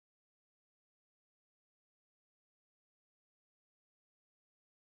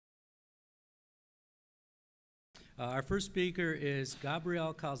Our first speaker is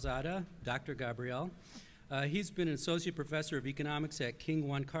Gabriel Calzada, Dr. Gabriel. He's been an associate professor of economics at King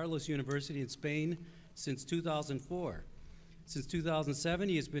Juan Carlos University in Spain since 2004. Since 2007,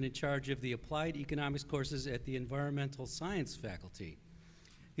 he has been in charge of the applied economics courses at the environmental science faculty.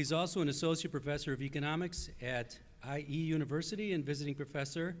 He's also an associate professor of economics at IE University and visiting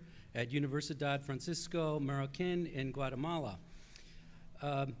professor at Universidad Francisco Marroquín in Guatemala.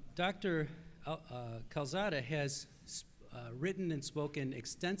 Dr. Calzada has written and spoken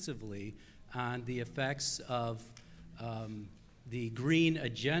extensively on the effects of the green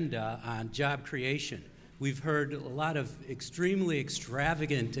agenda on job creation. We've heard a lot of extremely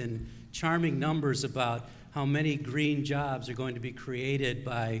extravagant and charming numbers about how many green jobs are going to be created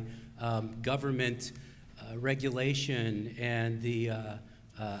by government regulation and the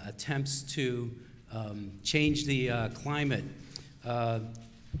attempts to change the climate.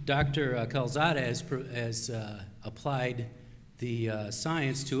 Dr. Calzada has applied the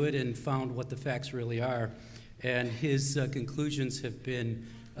science to it and found what the facts really are. And his conclusions have been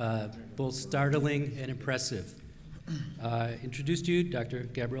both startling and impressive. Introduce to you, Dr.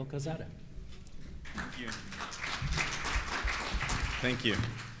 Gabriel Calzada. Thank you. Thank you.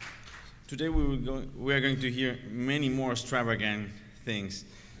 Today we are going to hear many more extravagant things.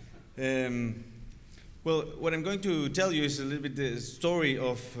 Well, what I'm going to tell you is a little bit the story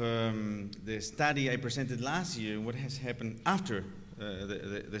of the study I presented last year and what has happened after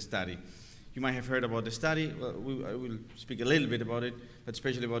the study. You might have heard about the study. Well, I will speak a little bit about it, but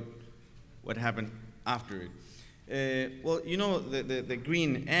especially about what happened after it. Well, you know, the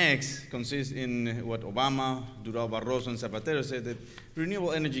green X consists in what Obama, Durão Barroso, and Zapatero said, that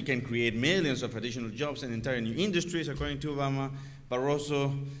renewable energy can create millions of additional jobs and entire new industries, according to Obama.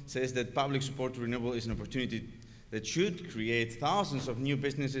 Barroso says that public support to renewable is an opportunity that should create thousands of new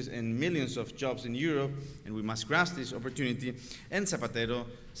businesses and millions of jobs in Europe, and we must grasp this opportunity. And Zapatero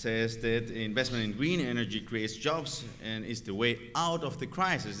says that investment in green energy creates jobs and is the way out of the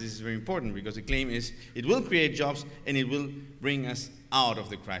crisis. This is very important because the claim is it will create jobs and it will bring us out of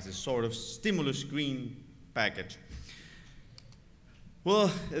the crisis, sort of stimulus green package.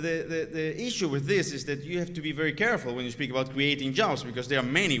 Well, the issue with this is that you have to be very careful when you speak about creating jobs, because there are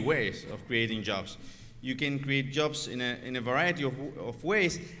many ways of creating jobs. You can create jobs in a variety of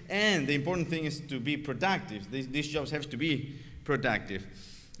ways, and the important thing is to be productive. These jobs have to be productive.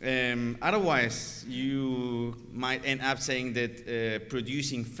 Otherwise, you might end up saying that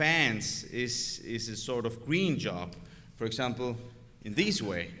producing fans is a sort of green job, for example, in this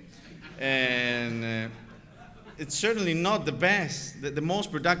way. And it's certainly not the best, the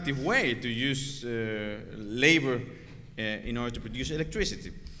most productive way to use labor in order to produce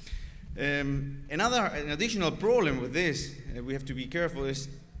electricity. An additional problem with this, we have to be careful, is,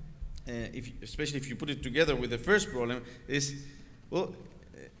 especially if you put it together with the first problem, is, well,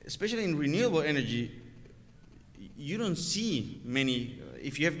 especially in renewable energy, you don't see many,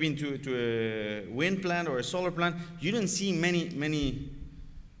 if you have been to a wind plant or a solar plant, you don't see many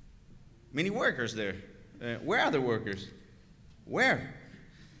workers there. Where are the workers? Where?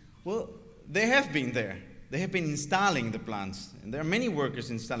 Well, they have been there. They have been installing the plants, and there are many workers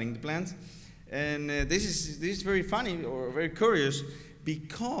installing the plants. And this is very funny or very curious,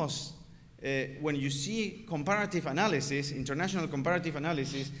 because when you see comparative analysis, international comparative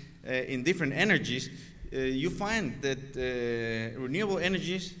analysis in different energies, you find that renewable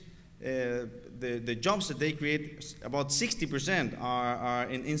energies, the jobs that they create, about 60% are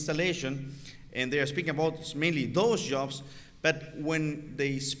in installation. And they are speaking about mainly those jobs, but when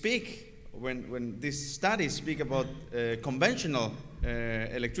they speak, when these studies speak about conventional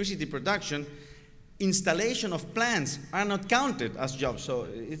electricity production, installation of plants are not counted as jobs. So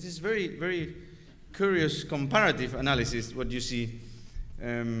it is very, very curious comparative analysis what you see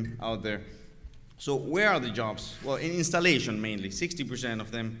out there. So where are the jobs? Well, in installation mainly, 60%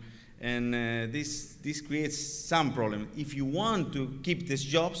 of them. And this creates some problem. If you want to keep these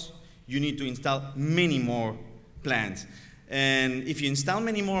jobs, you need to install many more plants. And if you install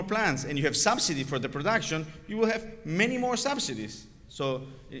many more plants and you have subsidy for the production, you will have many more subsidies. So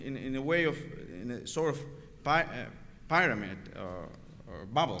in a way of, in a sort of pyramid or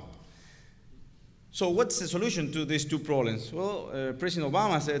bubble. So what's the solution to these two problems? Well, President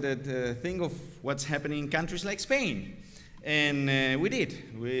Obama said that think of what's happening in countries like Spain. And we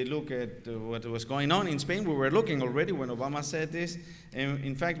did. We looked at what was going on in Spain. We were looking already when Obama said this. And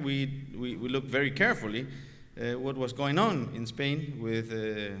in fact, we looked very carefully what was going on in Spain with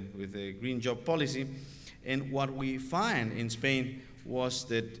the green job policy. And what we find in Spain was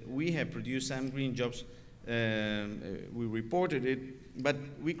that we have produced some green jobs, We reported it, but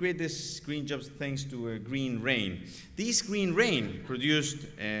we create this green jobs thanks to a green rain. This green rain produced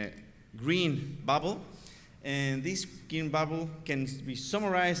a green bubble, and this green bubble can be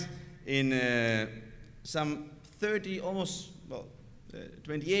summarized in some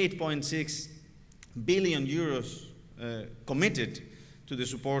 28.6 billion euros committed to the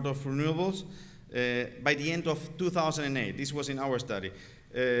support of renewables by the end of 2008. This was in our study.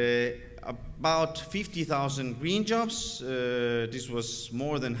 About 50,000 green jobs. This was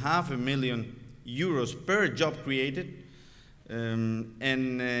more than €500,000 per job created.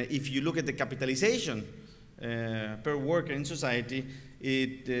 If you look at the capitalization per worker in society,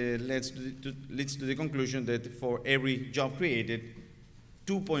 it leads to the conclusion that for every job created,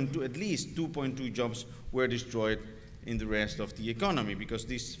 at least 2.2 jobs were destroyed in the rest of the economy, because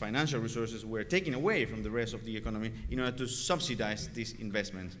these financial resources were taken away from the rest of the economy in order to subsidize this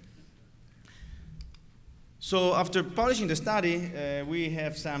investment. So after publishing the study, we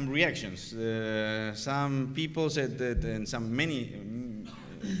have some reactions. Some people said that, and many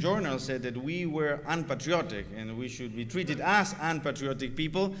journals said that we were unpatriotic and we should be treated as unpatriotic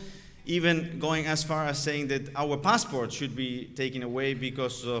people, even going as far as saying that our passport should be taken away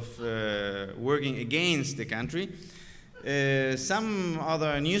because of working against the country. Some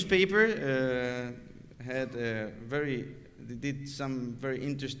other newspaper did some very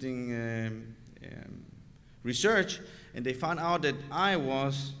interesting research, and they found out that I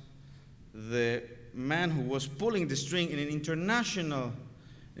was the man who was pulling the string in an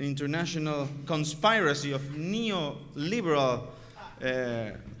international conspiracy of neoliberal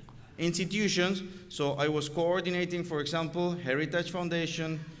institutions. So I was coordinating, for example, Heritage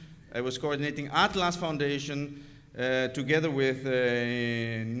Foundation. I was coordinating Atlas Foundation, together with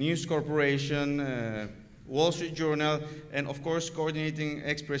News Corporation, Wall Street Journal, and of course coordinating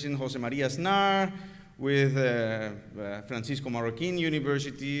ex-President Jose Maria Aznar with Francisco Marroquín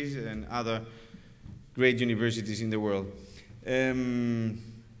universities and other great universities in the world.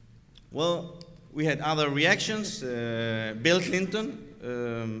 Well, we had other reactions. Bill Clinton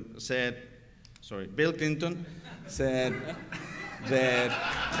said that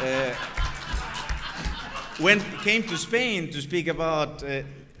when he came to Spain to speak about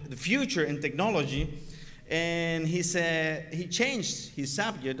the future in technology, and he said he changed his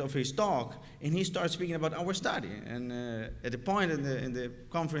subject of his talk, and he started speaking about our study. And at the point in the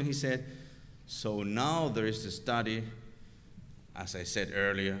conference, he said, "So now there is the study, as I said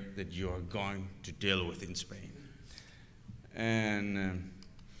earlier, that you are going to deal with in Spain." And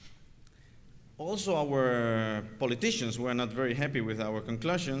also our politicians were not very happy with our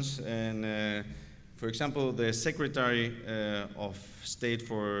conclusions. And for example, the Secretary of State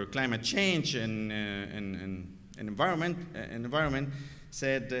for Climate Change and Environment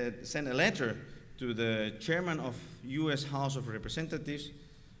sent a letter to the chairman of U.S. House of Representatives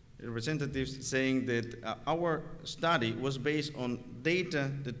saying that our study was based on data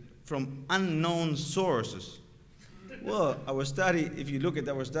from unknown sources. Well, our study, if you look at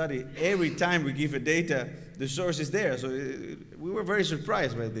our study, every time we give a data, the source is there. So we were very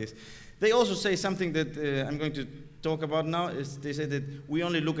surprised by this. They also say something that I'm going to talk about now. They say that we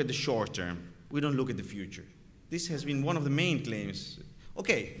only look at the short term. We don't look at the future. This has been one of the main claims.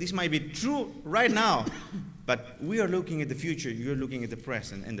 Okay, this might be true right now, but we are looking at the future. You're looking at the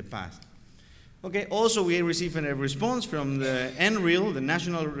present and the past. Okay, also we received a response from the NREL, the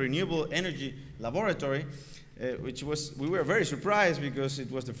National Renewable Energy Laboratory, we were very surprised because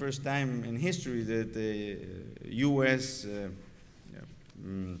it was the first time in history that the U.S.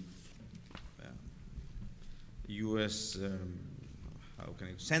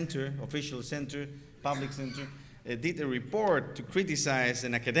 Official center, public center, did a report to criticize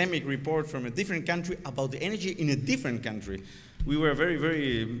an academic report from a different country about the energy in a different country. We were very,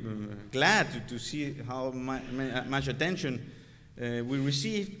 very glad to see how much attention we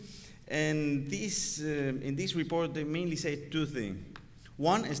received. And in this report, they mainly say two things.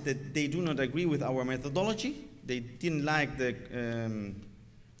 One is that they do not agree with our methodology. They didn't like the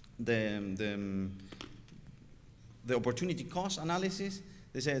opportunity cost analysis.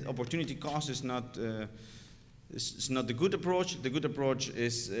 They said opportunity cost is not the good approach. The good approach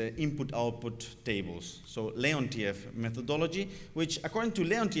is input-output tables. So Leontiev methodology, which according to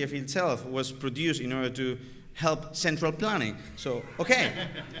Leontiev himself was produced in order to help central planning. So, okay,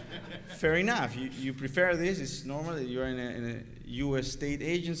 fair enough. You prefer this. It's normal that you're in a U.S. state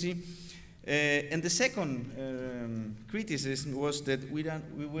agency. And the second criticism was that we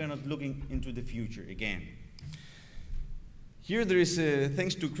were not looking into the future again. Here there is,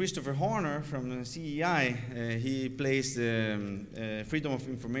 thanks to Christopher Horner from CEI, he placed Freedom of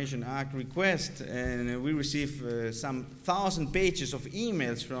Information Act request, and we received some 1,000 pages of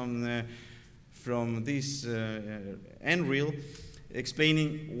emails from this NREL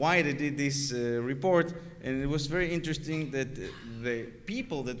explaining why they did this report. And it was very interesting that the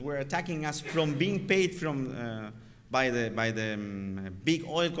people that were attacking us from being paid from by the big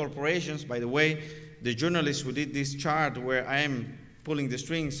oil corporations, by the way, the journalists who did this chart where I am pulling the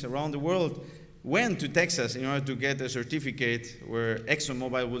strings around the world went to Texas in order to get a certificate where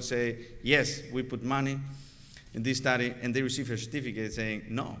ExxonMobil would say, yes, we put money in this study, and they received a certificate saying,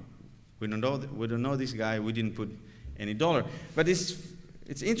 no, we don't know this guy, we didn't put any dollar. But it's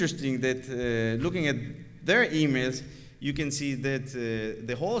interesting that looking at their emails, you can see that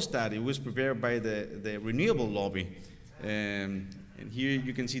the whole study was prepared by the renewable lobby. And here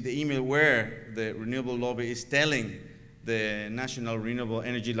you can see the email where the renewable lobby is telling the National Renewable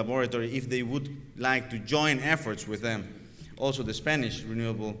Energy Laboratory if they would like to join efforts with them. Also the Spanish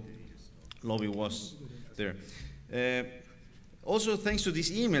renewable lobby was there. Also, thanks to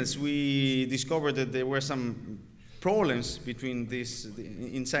these emails, we discovered that there were some problems between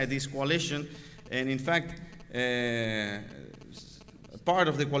inside this coalition, and in fact, part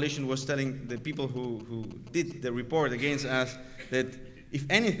of the coalition was telling the people who did the report against us that, if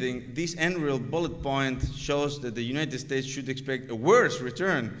anything, this NREL bullet point shows that the United States should expect a worse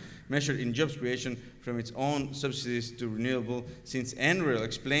return measured in jobs creation from its own subsidies to renewable, since NREL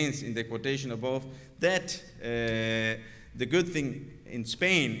explains in the quotation above that the good thing in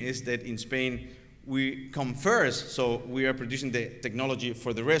Spain is that in Spain we come first, so we are producing the technology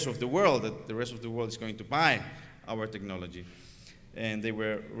for the rest of the world, that the rest of the world is going to buy our technology. And they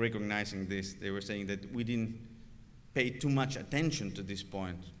were recognizing this. They were saying that we didn't pay too much attention to this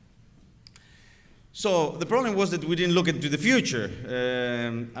point. So the problem was that we didn't look into the future.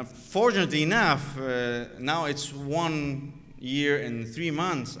 Unfortunately enough, now it's 1 year and 3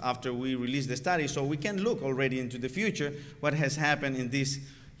 months after we released the study, so we can look already into the future, what has happened in this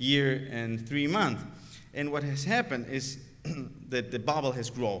year and 3 months. And what has happened is that the bubble has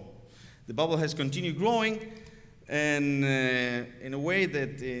grown. The bubble has continued growing, and in a way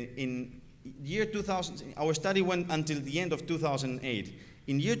that in year 2000, our study went until the end of 2008.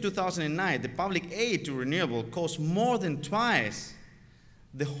 In year 2009, the public aid to renewable cost more than twice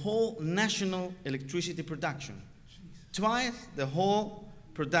the whole national electricity production. Twice the whole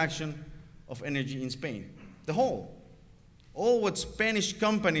production of energy in Spain. The whole. All what Spanish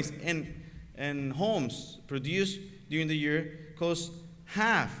companies and homes produce during the year cost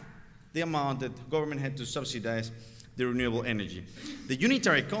half the amount that the government had to subsidize the renewable energy. The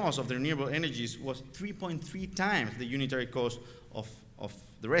unitary cost of the renewable energies was 3.3 times the unitary cost of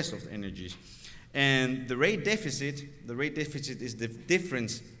the rest of the energies. And the rate deficit is the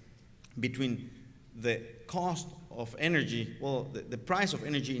difference between the cost of energy, well, the price of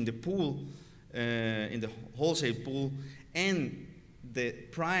energy in the pool, in the wholesale pool, and the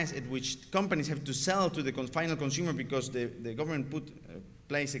price at which companies have to sell to the final consumer because the government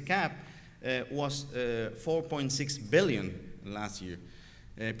placed a cap, was 4.6 billion last year,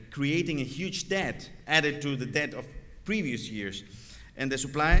 creating a huge debt added to the debt of previous years. And the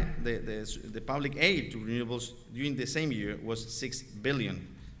supply, the public aid to renewables during the same year was 6 billion.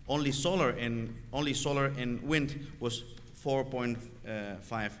 Only solar and wind was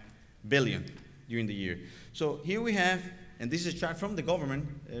 4.5 billion during the year. So here we have, and this is a chart from the government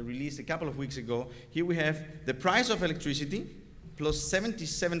released a couple of weeks ago. Here we have the price of electricity plus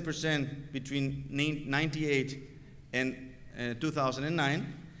 77% between 98 and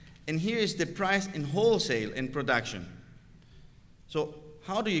 2009. And here is the price in wholesale and production. So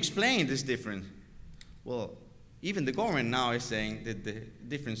how do you explain this difference? Well, even the government now is saying that the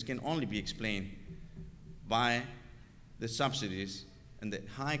difference can only be explained by the subsidies and the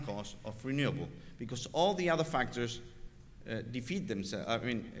high cost of renewable, because all the other factors defeat themselves,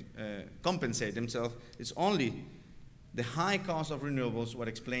 compensate themselves. It's only the high cost of renewables what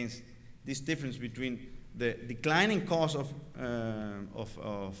explains this difference between the declining cost of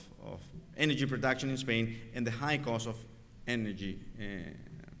energy production in Spain and the high cost of energy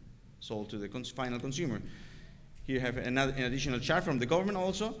sold to the final consumer. Here you have an additional chart from the government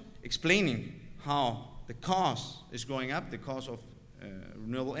also explaining how the cost is going up, the cost of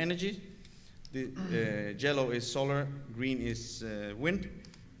renewable energy. The yellow is solar, green is wind.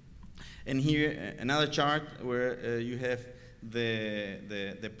 And here another chart where you have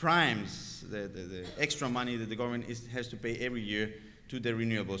the primes, the extra money that the government has to pay every year to the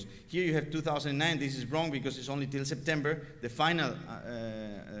renewables. Here you have 2009. This is wrong because it's only till September. The final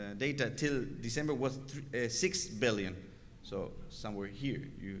data till December was 6 billion. So somewhere here.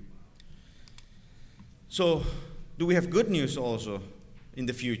 So do we have good news also in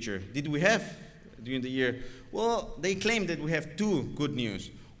the future? Did we have during the year? Well, they claim that we have two good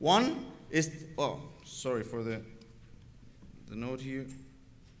news. One is, oh, sorry for the note here.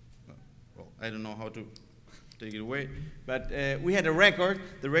 Well, I don't know how to take it away. But we had a record.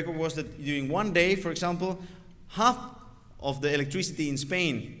 The record was that during one day, for example, half of the electricity in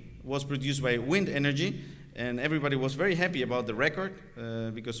Spain was produced by wind energy. And everybody was very happy about the record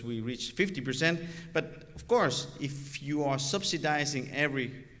because we reached 50%. But of course, if you are subsidizing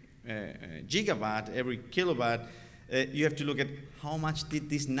every gigawatt, every kilowatt, you have to look at how much did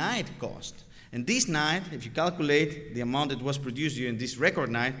this night cost. And this night, if you calculate the amount that was produced during this record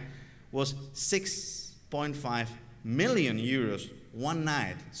night, was 6.5 million euros one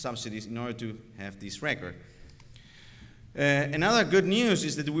night subsidies in order to have this record. Another good news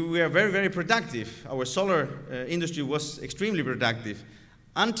is that we were very, very productive. Our solar industry was extremely productive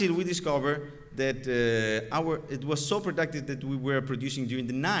until we discovered that it was so productive that we were producing during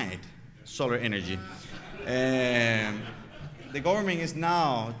the night solar energy. The government is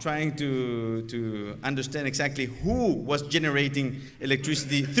now trying to understand exactly who was generating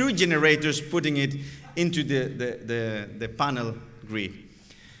electricity through generators, putting it into the panel grid.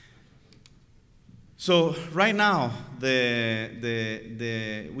 So right now, we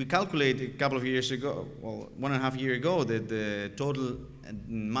calculated a couple of years ago, well, 1.5 years ago, that the total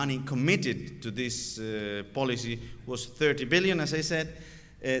money committed to this policy was 30 billion, as I said.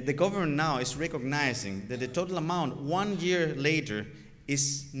 The government now is recognizing that the total amount 1 year later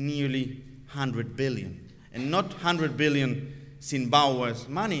is nearly 100 billion. And not 100 billion Zimbabwe's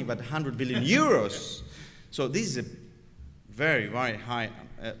money, but 100 billion euros. So this is a very, very high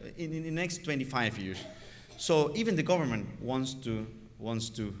in the next 25 years. So even the government wants to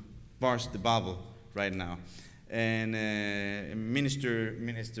burst the bubble right now. And Minister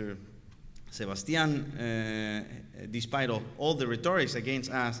Sebastian, despite all the rhetorics against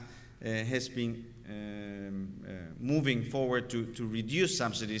us, has been moving forward to reduce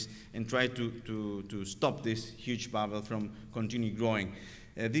subsidies and try to stop this huge bubble from continuing growing.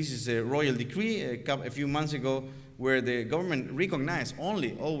 This is a royal decree a few months ago where the government recognized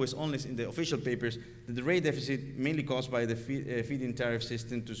always in the official papers that the rate deficit mainly caused by the feed-in tariff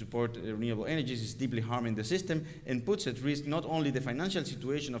system to support renewable energies is deeply harming the system and puts at risk not only the financial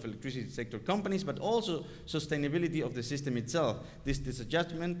situation of electricity sector companies but also sustainability of the system itself. This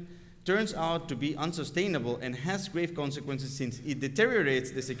adjustment turns out to be unsustainable and has grave consequences since it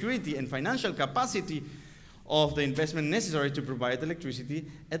deteriorates the security and financial capacity of the investment necessary to provide electricity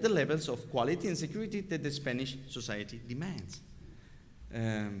at the levels of quality and security that the Spanish society demands.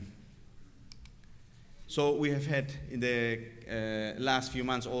 So we have had in the last few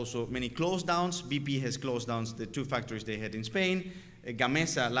months also many close downs. BP has closed down the 2 factories they had in Spain.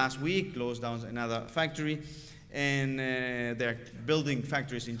 Gamesa last week closed down another factory. And they're building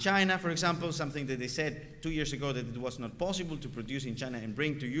factories in China, for example, something that they said 2 years ago that it was not possible to produce in China and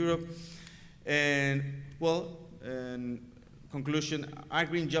bring to Europe. And, well, conclusion, are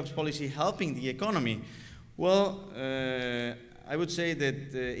green jobs policy helping the economy? Well, I would say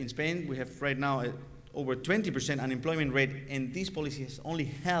that in Spain we have right now over 20% unemployment rate, and this policy has only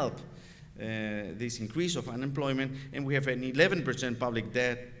helped this increase of unemployment, and we have an 11% public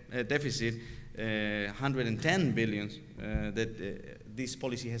debt deficit, 110 billion, that this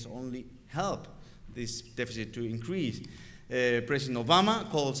policy has only helped this deficit to increase. President Obama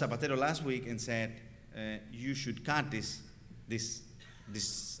called Zapatero last week and said, you should cut this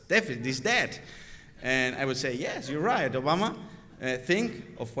debt. And I would say, yes, you're right, Obama.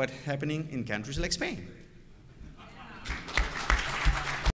 Think of what's happening in countries like Spain.